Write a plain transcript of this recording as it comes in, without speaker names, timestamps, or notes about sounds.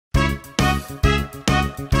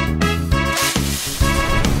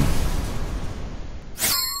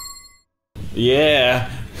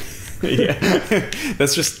Yeah. Yeah.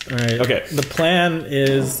 That's just... Alright. Okay. The plan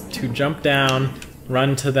is to jump down,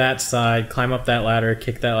 run to that side, climb up that ladder,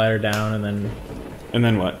 kick that ladder down, and then... And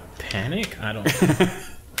then what? Panic? I don't know.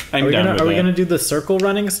 Are we gonna do the circle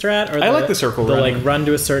running strat? Or I like the circle running. Like run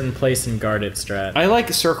to a certain place and guard it strat. I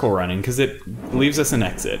like circle running because it leaves us an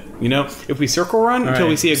exit. You know, if we circle run until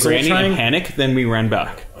we see a granny and panic, then we run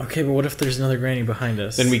back. Okay, but what if there's another granny behind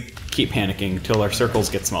us? Then we keep panicking till our circles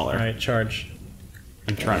get smaller. Alright, charge.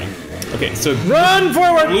 I'm trying. Okay, so run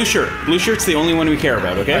forward! Blue shirt. Blue shirt's the only one we care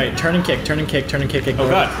about, okay? Alright, turn and kick, turn and kick, turn and kick. Ignore, oh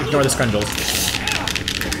god. Ignore the scrundles.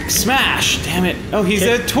 Smash! Damn it. Oh, he's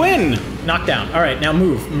a twin! Knock down. Alright, now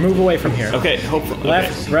move. Move away from here. Okay, hopefully.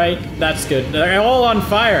 Left, right, that's good. They're all on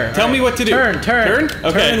fire. Tell me what to do. Turn. Okay.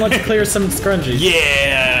 Turn and let's clear some scrunchies.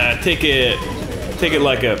 Yeah! Take it. Take it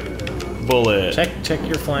like a bullet. Check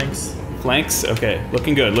your flanks. Flanks? Okay.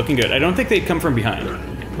 Looking good, looking good. I don't think they'd come from behind.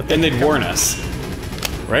 But then they'd warn us.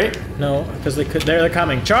 Right? No, because they could. They're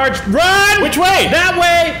coming. Charge! Run! Which way? That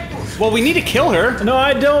way! Well, we need to kill her. No,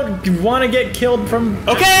 I don't want to get killed from...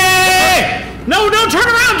 Okay! No, turn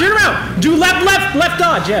around, turn around! Do left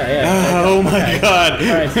dodge, yeah. Oh my god.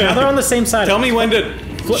 Alright, now they're on the same side. Tell me when to...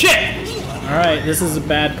 Shit! Alright, this is a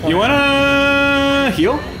bad plan. You wanna...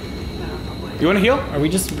 heal? You wanna heal? Are we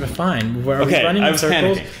just... Fine. Are we running in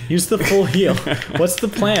circles? Panicking. Use the full heal. What's the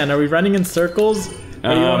plan? Are we running in circles?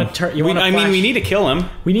 Or you want to turn... I mean, we need to kill him.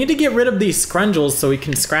 We need to get rid of these scrungles so we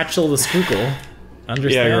can scratchel the spookle.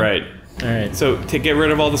 Understand? Yeah, you're right. Alright. So, to get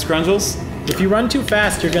rid of all the scrungles? If you run too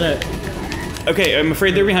fast, you're gonna... Okay, I'm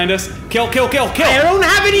afraid they're behind us. Kill! I don't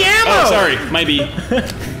have any ammo! Oh, sorry. Might be.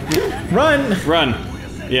 Run!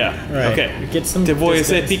 Yeah. Right. Okay. Get some Te voy a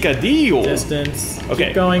hacer picadillo. Distance. Okay.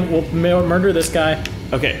 Keep going. We'll murder this guy.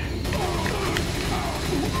 Okay.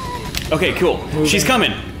 Okay, cool. Moving. She's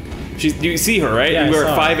coming. You see her, right? Yeah, and we're I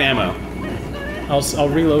at saw 5 ammo. I'll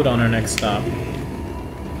reload on our next stop.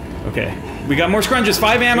 Okay. We got more scrunches.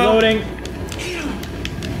 5 ammo. Reloading.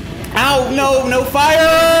 Ow! No fire!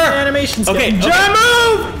 Animations. Okay. Move!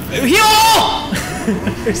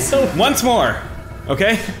 Heal! So once more.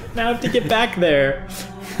 Okay. Now I have to get back there.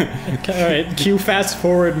 All right. Q fast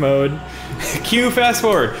forward mode. Q fast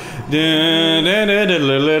forward.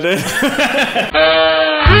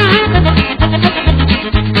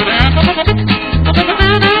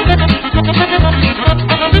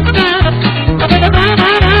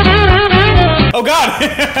 Oh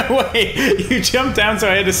god! Wait, you jumped down so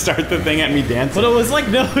I had to start the thing at me dancing. But it was like,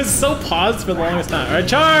 no, it was so paused for the longest time. Alright,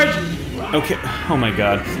 charge! Okay, oh my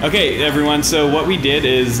god. Okay, everyone, so what we did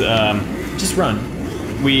is, just run.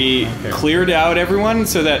 We cleared out everyone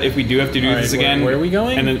so that if we do have to do this again... Where are we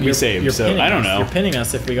going? And then we saved, so I don't know. You're pinning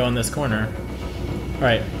us if we go in this corner.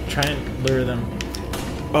 Alright, try and lure them.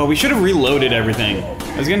 Oh, we should have reloaded everything.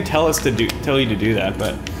 I was gonna tell you to do that,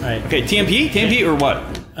 but... Alright. Okay, TMP? TMP or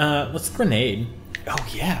what? Let's grenade. Oh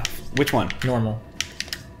yeah. Which one? Normal.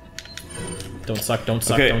 Don't suck, don't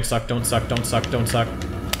suck, Okay. don't suck, don't suck, don't suck, don't suck.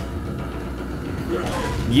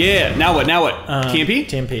 Yeah, now what, TMP?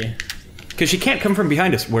 TMP. Because she can't come from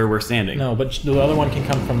behind us where we're standing. No, but the other one can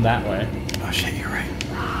come from that way. Oh shit, you're right.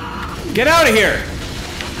 Get out of here!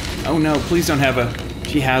 Oh no, please don't have a...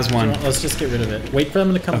 She has one. Let's just get rid of it. Wait for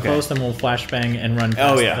them to come close, then we'll flashbang and run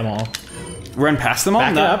past them all. Run past them all?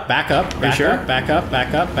 Back up, back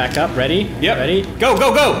up. Ready? Yep. Ready? Go!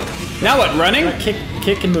 Now what, running?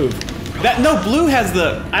 Kick and move. No, blue has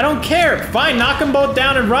the... I don't care. Fine, knock them both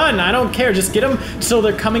down and run. I don't care. Just get them so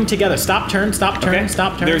they're coming together. Stop, turn, stop, turn.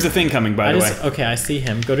 There's a thing coming, by the way. Okay, I see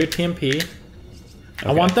him. Go to TMP. Okay.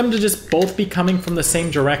 I want them to just both be coming from the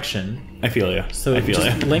same direction. I feel you. So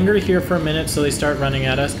just linger here for a minute so they start running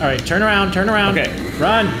at us. All right, turn around. Okay.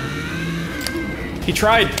 Run. He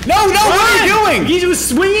tried. No, what are you doing? He was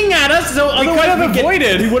swinging at us, so otherwise could have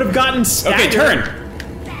avoided. We would have gotten staggered. Okay, turn.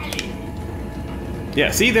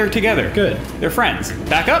 Yeah, see, they're together. Good. They're friends.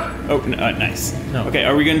 Back up. Oh, nice. No. Okay,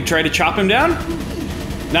 are we gonna try to chop him down?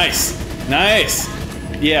 Nice.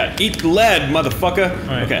 Yeah, eat lead, motherfucker.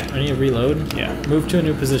 All right, okay. I need to reload. Yeah. Move to a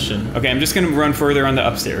new position. Okay, I'm just gonna run further on the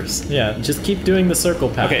upstairs. Yeah, just keep doing the circle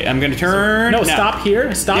path. Okay, I'm gonna turn. No, now. stop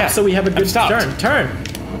here. Stop so we have a good turn. Turn.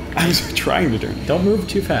 I was trying to turn. Don't move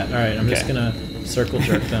too fast. All right, I'm just gonna circle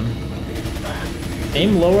jerk them.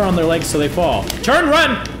 Aim lower on their legs so they fall. Turn,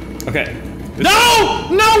 run. Okay. No,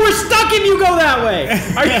 we're stuck if you go that way.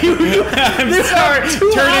 Are you? I'm sorry.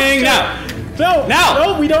 Turning now.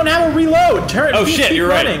 No, we don't have a reload. Turn. Oh shit, you're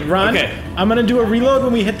running. right. Run. Okay. I'm gonna do a reload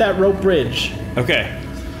when we hit that rope bridge. Okay.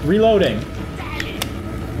 Reloading.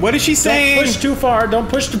 What is she saying? Don't push too far. Don't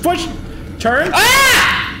push to push. Turn.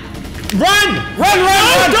 Ah! Run!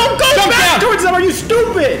 Run! Don't go Jump back down. towards them. Are you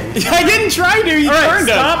stupid? I didn't try to. You turned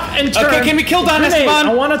them. Stop and turn. Okay, can we kill Don Grenade. Esteban?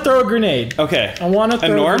 I want to throw a grenade. Okay. I want to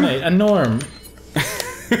throw a grenade. A norm.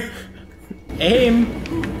 Aim.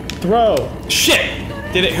 Throw. Shit!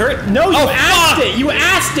 Did it hurt? No, you asked it. You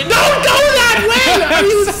asked it. Don't go that way. Are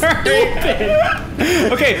you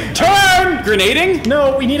stupid? Okay, turn. Grenading?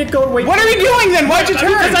 No, we need to go. Wait. What are we doing then? Why'd you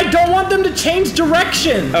turn? Because I don't want them to change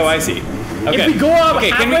direction. Oh, I see. Okay. If we go up, okay,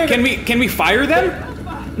 can we fire them?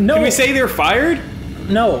 No. Can we say they're fired?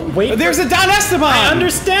 No, wait. There's a Don Esteban. I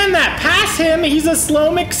understand that. Pass him. He's a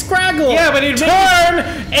slow McScraggle. Yeah, but it turn.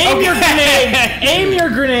 Aim your grenade. Aim your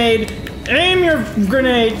grenade. Aim your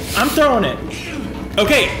grenade. I'm throwing it.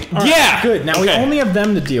 Okay. Right, yeah. Good. Now we only have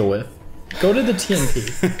them to deal with. Go to the TNT.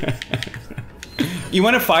 You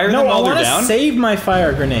want to fire them while they're down? I want to save my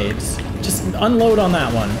fire grenades. Just unload on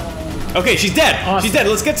that one. Okay, she's dead. Awesome. She's dead.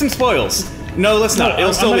 Let's get some spoils. No, let's not.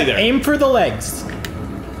 It'll still be there. Aim for the legs.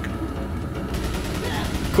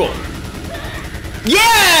 Cool.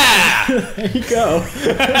 Yeah! There you go.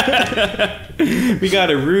 We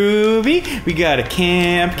got a Ruby. We got a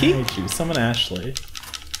Camp Key. I hate you. Summon Ashley.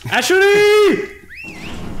 Ashley!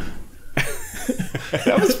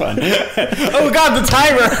 That was fun. Oh god, the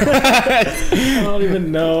timer! I don't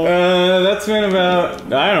even know. That's been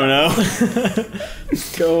about, I don't know.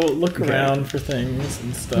 Go look around for things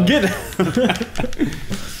and stuff. Get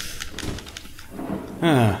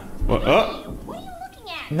what? Oh.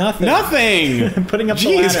 Nothing. Nothing! I'm putting up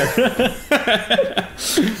the ladder.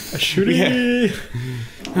 A shooting.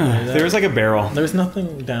 There was like a barrel. There's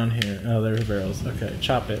nothing down here. Oh, there's barrels. Okay,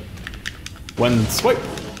 chop it. One swipe.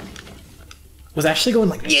 Was Ashley going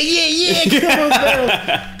like, yeah, kill those barrels.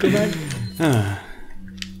 Go back.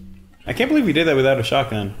 I can't believe we did that without a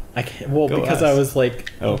shotgun. I can't. Well, Go because us. I was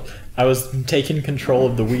like, I was taking control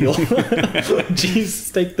of the wheel.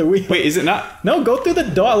 Jeez, take the wheel. Wait, is it not? No, go through the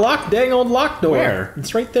door. Dang old lock door. Where?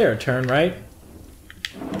 It's right there. Turn right.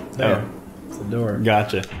 There. It's the door.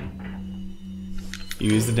 Gotcha.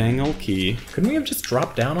 Use the dang old key. Couldn't we have just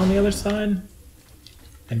dropped down on the other side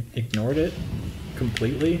and ignored it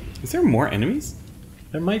completely? Is there more enemies?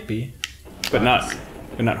 There might be. But not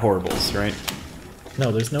horribles, right?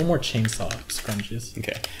 No, there's no more chainsaw scrunches.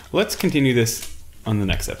 Okay. Well, let's continue this on the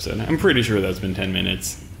next episode. I'm pretty sure that's been 10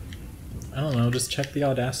 minutes. I don't know, just check the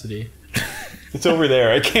Audacity. It's over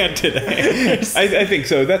there. I can't today. I think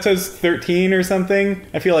so. That says 13 or something.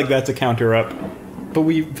 I feel like that's a counter up. But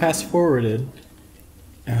we fast forwarded.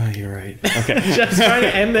 Oh, you're right. Okay. Just trying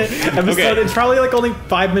to end the episode. Okay. It's probably like only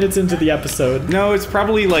 5 minutes into the episode. No, it's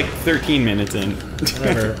probably like 13 minutes in.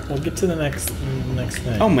 Whatever. We'll get to the next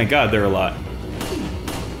thing. Oh my god, there are a lot.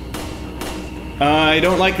 I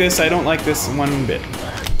don't like this. I don't like this one bit.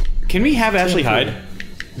 Can we have Ashley hide?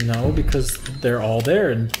 No, because they're all there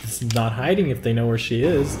and it's not hiding if they know where she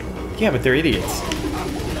is. Yeah, but they're idiots.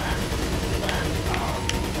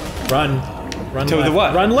 Run. Run to left. the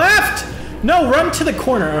what? Run left! No, run to the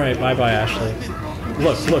corner. All right, bye-bye, Ashley.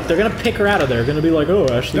 Look, they're gonna pick her out of there. They're gonna be like, oh,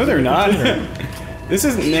 Ashley. No, they're not. This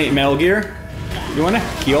isn't Metal Gear. You wanna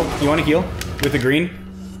heal? You wanna heal with the green?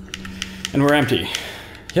 And we're empty.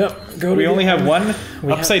 Yep. We only have one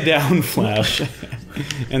upside down flash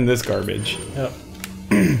and this garbage. Yep.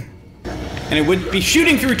 And it would be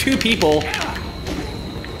shooting through two people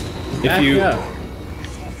if you. Up.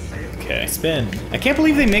 Okay. Spin. I can't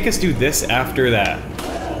believe they make us do this after that.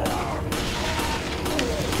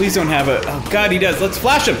 Please don't have a. Oh God, he does. Let's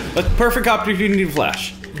flash him. Let's perfect opportunity to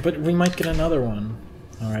flash. But we might get another one.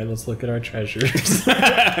 All right, let's look at our treasures.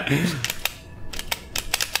 I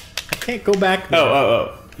can't go back there.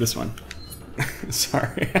 Oh, this one.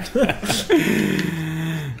 Sorry.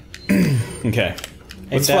 Okay.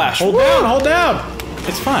 Let's flash. Hold down, hold down.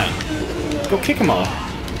 It's fine. Go kick them all.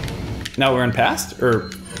 Now we're in past, or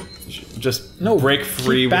just break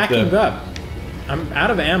free keep with the. Backing up. I'm out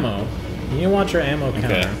of ammo. You need to watch your ammo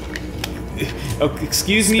counter. Okay. Oh,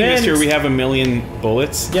 excuse me, mister. We have 1,000,000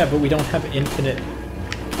 bullets. Yeah, but we don't have infinite.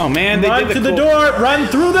 Oh man, Run to the door! Run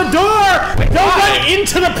through the door! Don't run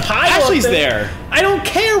into the pile. Ashley's there. I don't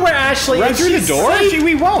care where Ashley is. Run through the door?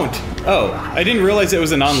 We won't. Oh, I didn't realize it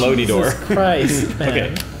was a non-loady door. Jesus Christ, man.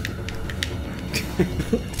 Okay.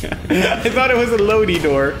 I thought it was a loady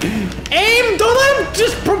door. Aim! Don't let him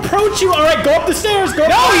just approach you. All right, go up the stairs. Go up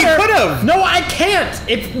No, you could have. No, I can't.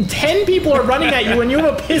 If 10 people are running at you and you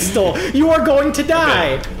have a pistol, you are going to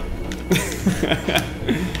die. Okay.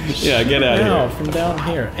 Yeah, get out of here. From down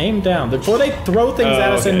here. Aim down. Before they throw things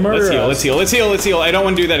at us and murder us. Let's heal. I don't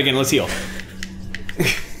want to do that again. Let's heal.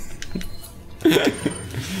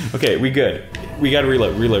 Okay, we good. We gotta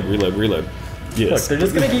reload. Yes. Look, they're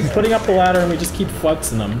just gonna keep putting up the ladder and we just keep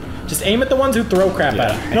fluxing them. Just aim at the ones who throw crap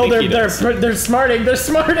at them. No, they're smarting. They're smarting. Aim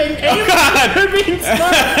oh God! They're being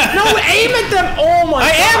smart. No, aim at them. Oh my God.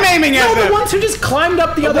 I am aiming at them. No, the ones who just climbed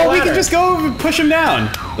up the other ladder. Well, we can just go push him down.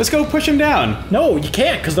 Let's go push him down. No, you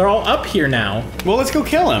can't because they're all up here now. Well, let's go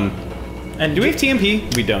kill him. And do we have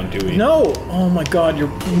TMP? We don't, do we? No. Oh my God, you're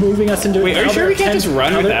moving us into. Wait, are you sure we can't just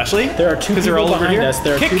run with Ashley? There are two people behind us.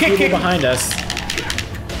 There are two people behind us.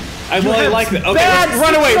 I really like that. Okay, let's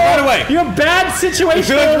run away, run away. You have bad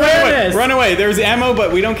situational awareness. Run away. There's ammo,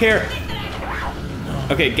 but we don't care.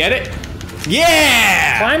 Okay, get it?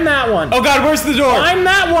 Yeah! Climb that one. Oh God, where's the door? Climb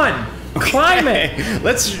that one. Okay. Climb it.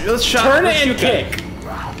 Let's shot. Turn it and kick.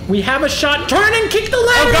 We have a shot. Turn and kick the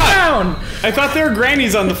ladder down. I thought there were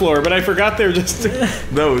grannies on the floor, but I forgot they were just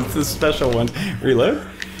those, the special ones. Reload.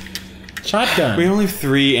 Shotgun. We only have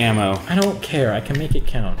 3 ammo. I don't care. I can make it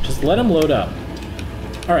count. Just let them load up.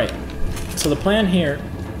 All right. So the plan here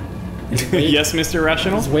is wait, yes, Mr.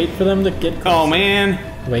 Rational. Is wait for them to get closer. Oh man.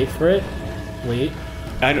 Wait for it. Wait.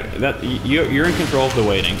 You're in control of the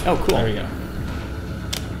waiting. Oh, cool. There we go.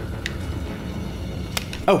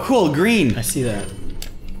 Oh, cool. Green. I see that.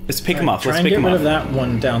 Let's pick him up. Try Let's and pick get him rid up. of that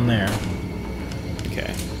one down there.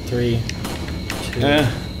 Okay. 3, 2,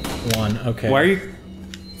 1. Okay. Why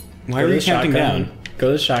are you counting down? Go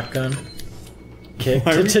to the shotgun. Kick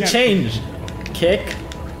to change. Kick,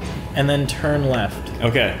 and then turn left.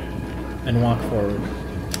 Okay. And walk forward.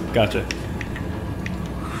 Gotcha.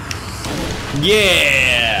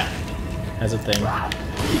 Yeah. Has a thing.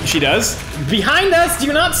 She does? Behind us! Do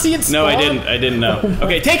you not see it spawn? No, I didn't. I didn't know.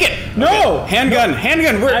 Okay, take it! No! Okay. Handgun!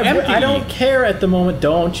 Handgun! We're empty! I don't care at the moment.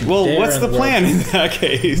 Don't you Well, dare what's the plan in that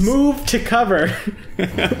case? Move to cover.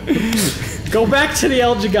 Go back to the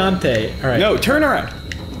El Gigante. Alright. No, turn around.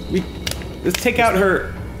 Let's take out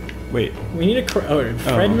her... Wait. We need to...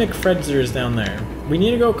 Fred McFredzer is down there. We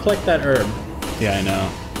need to go collect that herb. Yeah, I know.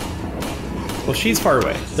 Well, she's far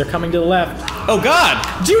away. They're coming to the left. Oh God!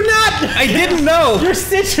 Do not! I didn't know! Your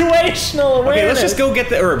situational awareness! Okay, let's just go get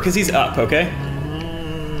the herb, because he's up, okay?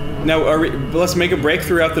 Now, let's make a break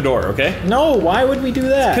throughout the door, okay? No, why would we do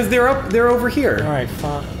that? Because they're over here. Alright,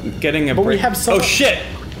 fine. Getting a break. But we have so... Oh shit!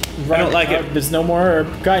 I don't like it. There's no more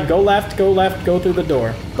herb. Go left, go through the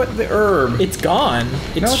door. But the herb... It's gone.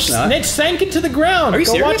 It's not. It sank into the ground. Are you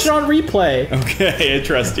serious? Watch it on replay. Okay, I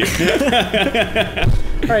trust you.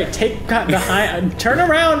 Alright, turn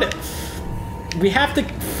around. We have to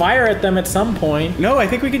fire at them at some point. No, I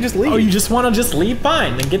think we can just leave. Oh, you just want to just leave?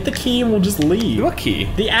 Fine, then get the key and we'll just leave. What key?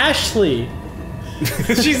 The Ashley.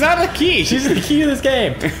 She's not the key. She's the key to this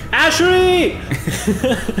game. Ashley!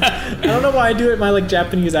 I don't know why I do it in my like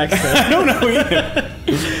Japanese accent. I don't know either.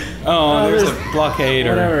 Oh, there's a blockade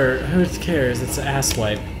or... Whatever, who cares? It's an ass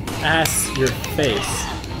wipe. Ass your face.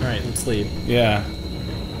 Alright, let's leave. Yeah.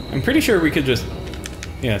 I'm pretty sure we could just...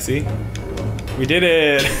 Yeah, see? We did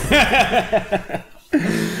it!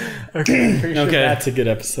 Okay, I'm pretty sure that's a good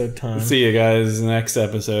episode time. See you guys next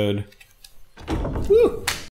episode. Woo!